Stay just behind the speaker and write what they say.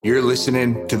You're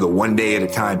listening to the One Day at a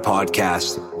Time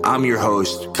podcast. I'm your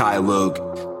host, Kai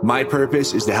Logue. My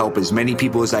purpose is to help as many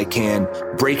people as I can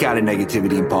break out of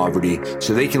negativity and poverty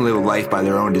so they can live a life by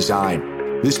their own design.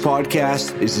 This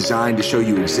podcast is designed to show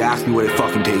you exactly what it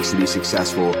fucking takes to be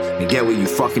successful and get what you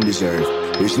fucking deserve.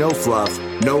 There's no fluff,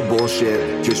 no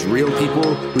bullshit, just real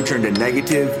people who turn a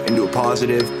negative into a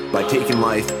positive by taking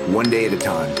life one day at a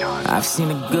time. I've seen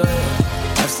the good,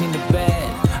 I've seen the bad.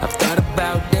 I've thought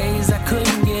about days I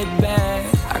couldn't get back.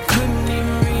 I couldn't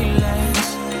even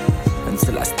relax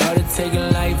until I started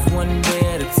taking life one day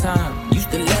at a time.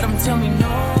 Used to let them tell me no,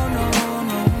 no,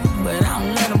 no, but I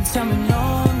don't let them tell me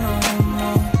no, no,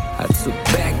 no. I took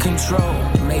back control,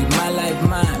 made my life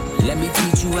mine. Let me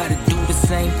teach you how to do the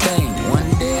same thing, one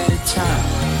day at a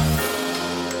time.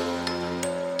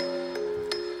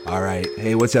 All right.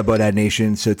 Hey, what's up, Budhead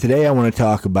Nation? So today I want to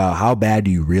talk about how bad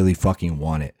do you really fucking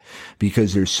want it?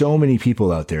 Because there's so many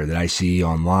people out there that I see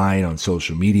online, on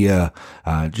social media,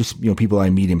 people I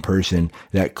meet in person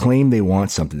that claim they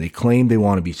want something. They claim they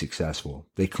want to be successful.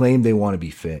 They claim they want to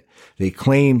be fit. They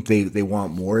claim they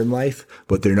want more in life,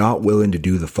 but they're not willing to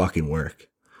do the fucking work.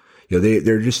 You know,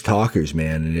 they're just talkers,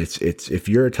 man. And it's, if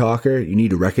you're a talker, you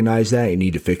need to recognize that. You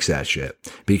need to fix that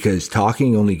shit, because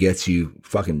talking only gets you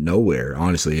fucking nowhere.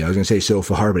 Honestly, I was going to say so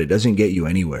far, but it doesn't get you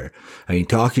anywhere. I mean,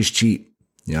 talk is cheap.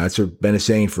 You know, that's been a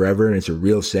saying forever, and it's a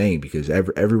real saying, because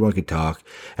everyone can talk.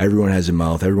 Everyone has a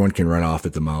mouth. Everyone can run off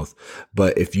at the mouth.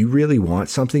 But if you really want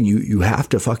something, you have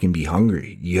to fucking be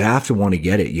hungry. You have to want to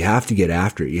get it. You have to get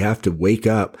after it. You have to wake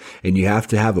up and you have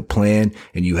to have a plan,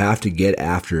 and you have to get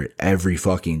after it every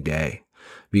fucking day,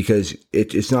 because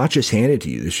it's not just handed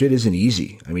to you. This shit isn't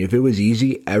easy. I mean, if it was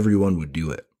easy, everyone would do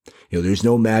it. You know, there's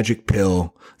no magic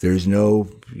pill. There's no,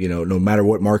 no matter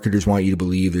what marketers want you to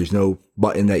believe, there's no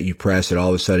button that you press and all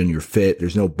of a sudden you're fit.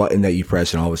 There's no button that you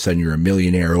press and all of a sudden you're a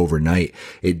millionaire overnight.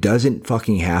 It doesn't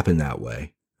fucking happen that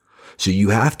way. So you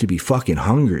have to be fucking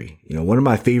hungry. You know, one of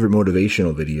my favorite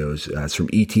motivational videos, it's from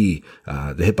E.T.,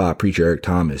 the hip hop preacher Eric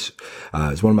Thomas.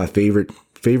 It's one of my favorite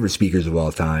speakers of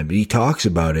all time. But he talks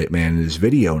about it, man, in this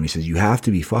video, and he says, you have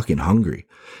to be fucking hungry.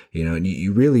 You know, and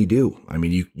you really do. I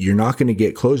mean, you're not going to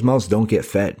get, closed mouths don't get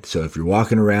fed. So if you're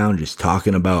walking around just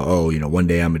talking about, one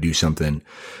day I'm going to do something,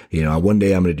 one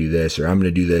day I'm going to do this, or I'm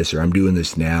going to do this, or I'm doing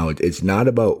this now. It's not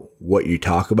about what you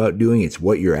talk about doing. It's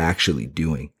what you're actually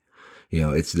doing. You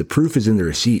know, it's the proof is in the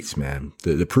receipts, man.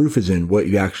 The proof is in what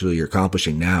you actually are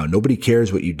accomplishing now. Nobody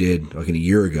cares what you did like a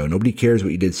year ago. Nobody cares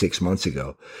what you did 6 months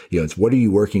ago. You know, it's what are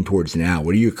you working towards now?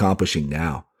 What are you accomplishing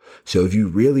now? So if you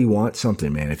really want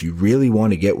something, man, if you really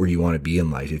want to get where you want to be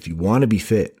in life, if you want to be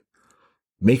fit,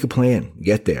 make a plan,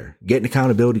 get there, get an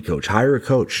accountability coach, hire a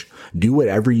coach, do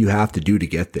whatever you have to do to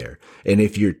get there. And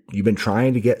if you've been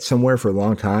trying to get somewhere for a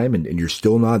long time and you're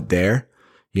still not there,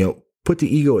 put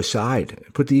the ego aside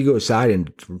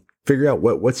and figure out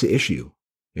what's the issue.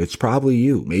 It's probably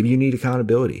you. Maybe you need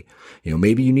accountability.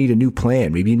 Maybe you need a new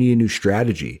plan. Maybe you need a new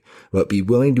strategy, but be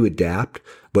willing to adapt,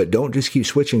 but don't just keep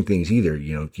switching things either.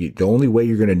 The only way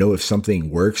you're going to know if something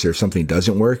works or if something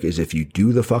doesn't work is if you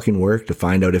do the fucking work to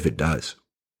find out if it does.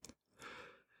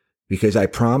 Because I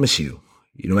promise you,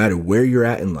 no matter where you're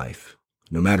at in life,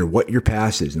 no matter what your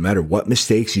past is, no matter what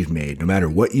mistakes you've made, no matter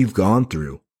what you've gone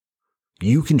through,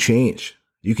 you can change.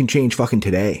 You can change fucking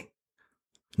today,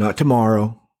 not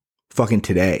tomorrow. Fucking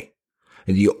today.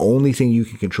 And the only thing you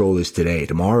can control is today.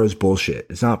 Tomorrow's bullshit.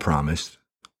 It's not promised.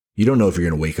 You don't know if you're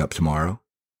going to wake up tomorrow.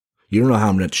 You don't know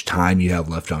how much time you have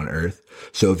left on earth.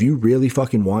 So if you really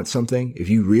fucking want something, if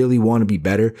you really want to be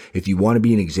better, if you want to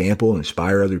be an example and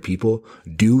inspire other people,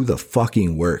 do the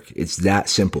fucking work. It's that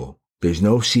simple. There's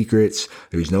no secrets.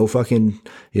 There's no fucking,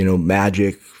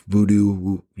 magic,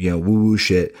 voodoo, woo-woo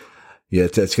shit. Yeah,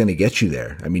 that's going to get you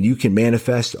there. I mean, you can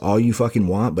manifest all you fucking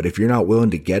want, but if you're not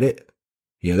willing to get it,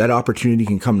 that opportunity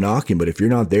can come knocking, but if you're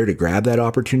not there to grab that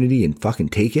opportunity and fucking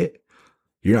take it,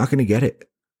 you're not going to get it.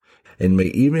 And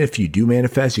even if you do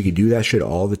manifest, you can do that shit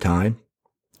all the time.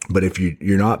 But if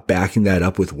you're not backing that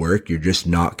up with work, you're just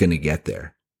not going to get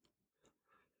there.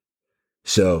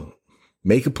 So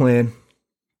make a plan,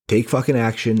 take fucking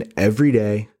action every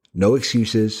day. No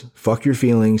excuses. Fuck your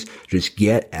feelings. Just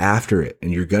get after it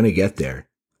and you're going to get there.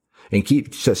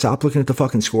 And stop looking at the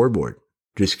fucking scoreboard.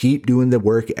 Just keep doing the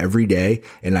work every day.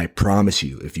 And I promise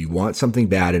you, if you want something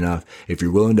bad enough, if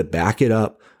you're willing to back it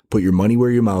up, put your money where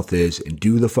your mouth is and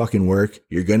do the fucking work,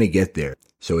 you're going to get there.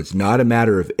 So it's not a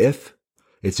matter of if,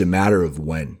 it's a matter of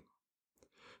when.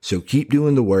 So keep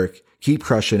doing the work. Keep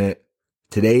crushing it.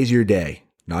 Today's your day,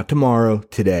 not tomorrow,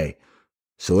 today.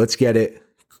 So let's get it.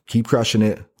 Keep crushing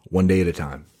it. One day at a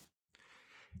time.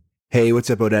 Hey, what's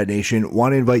up, ODAT Nation?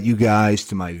 Want to invite you guys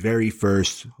to my very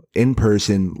first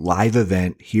in-person live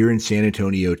event here in San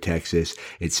Antonio, Texas.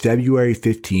 It's February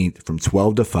 15th from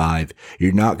 12 to 5.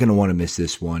 You're not going to want to miss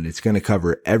this one. It's going to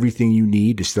cover everything you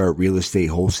need to start real estate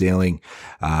wholesaling.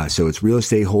 So it's Real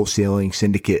Estate Wholesaling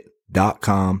Syndicate.com.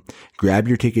 Grab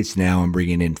your tickets now. I'm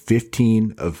bringing in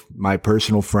 15 of my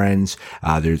personal friends.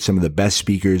 They're some of the best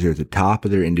speakers. They're at the top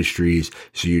of their industries.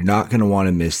 So you're not going to want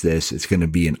to miss this. It's going to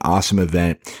be an awesome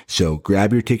event. So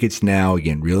grab your tickets now.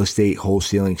 Again, Real Estate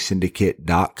Wholesaling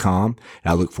Syndicate.com.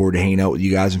 I look forward to hanging out with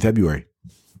you guys in February.